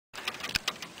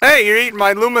Hey, you're eating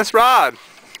my Loomis rod.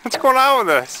 What's going on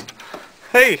with this?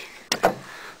 Hey.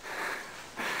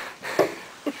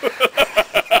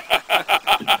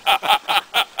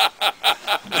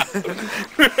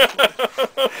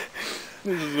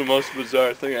 This is the most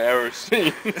bizarre thing I've ever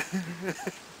seen.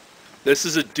 This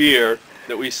is a deer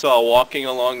that we saw walking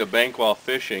along the bank while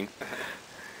fishing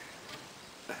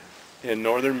in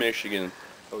northern Michigan.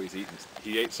 Oh,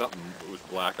 he ate something that was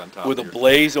black on top. With a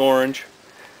blaze orange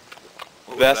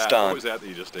vest on. What was that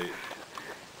you just ate?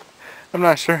 I'm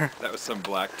not sure. That was some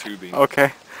black tubing.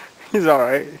 Okay. He's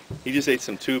alright. He just ate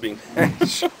some tubing.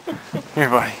 Here,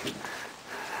 buddy.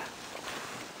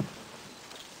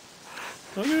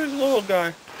 Look at this little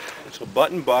guy. It's a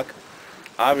button buck.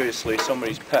 Obviously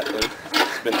somebody's pet one.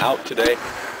 It's been out today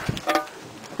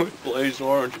with blaze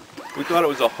orange. We thought it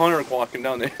was a hunter walking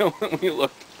down the hill when we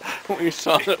looked. When we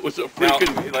saw that it was a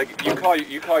freaking... Now, like, you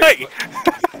call Hey!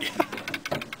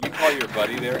 You call your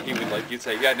buddy there, he would like, you'd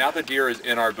say, yeah, now the deer is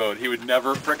in our boat. He would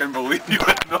never frickin' believe you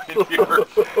had a million deer.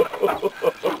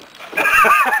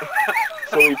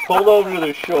 So we pulled over to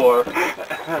the shore,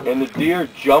 and the deer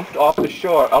jumped off the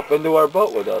shore up into our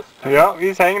boat with us. Yeah,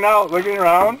 he's hanging out, looking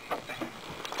around.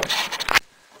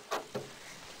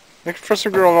 Looking for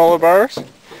some granola bars.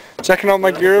 Checking out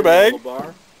my gear bag.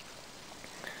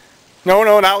 No,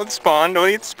 not with spawn. Don't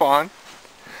eat spawn.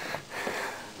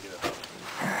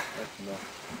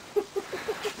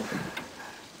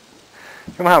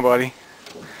 Come on, buddy.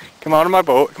 Come out of my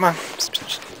boat. Come on.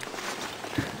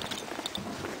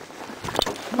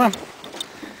 Come on.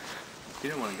 He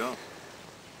didn't want to go.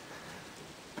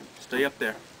 Stay up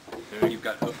there. There, you've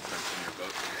got hook prints in your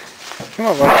boat. Come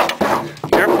on, buddy.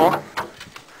 Careful.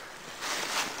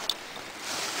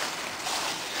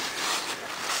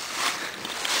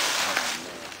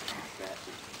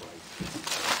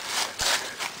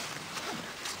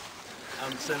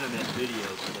 I'm sending that video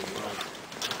to the world.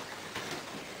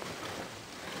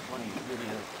 Funny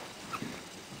video.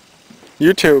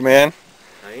 You too, man.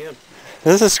 I am.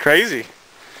 This is crazy.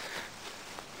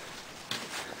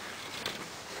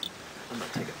 I'm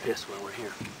gonna take a piss while we're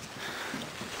here.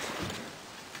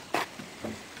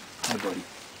 Hi, buddy.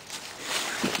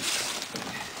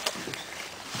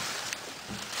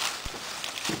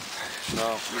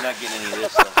 No, you're not getting any of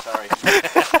this, though. Sorry.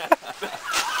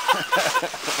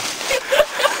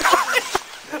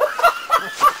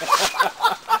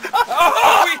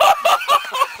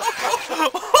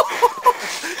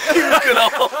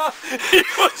 He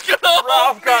was gonna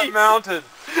Ralph got mounted.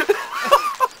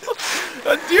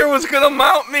 That deer was gonna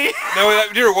mount me. No,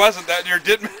 that deer wasn't. That deer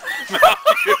did mount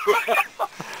you.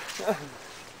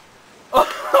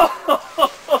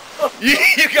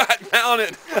 You got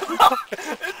mounted.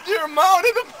 That deer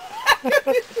mounted him.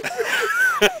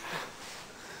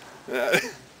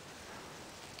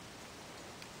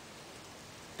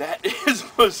 That is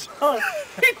bizarre.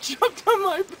 He jumped on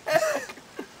my back.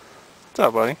 What's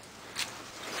up, buddy?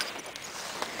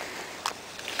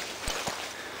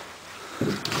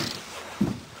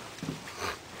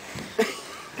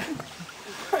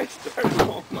 I started,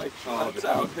 oh my God. Let's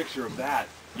have a picture of that.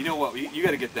 You know what? You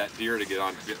got to get that deer to get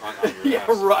on your Yeah,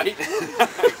 ass. right.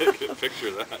 Get a picture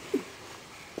of that.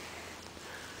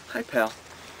 Hi, pal.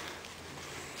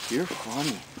 You're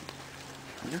funny.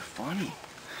 You're funny.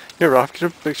 Here, Rob, get a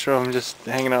picture of him just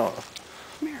hanging out.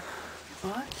 Come here.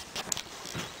 What?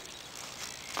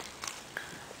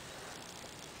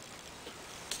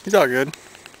 He's all good.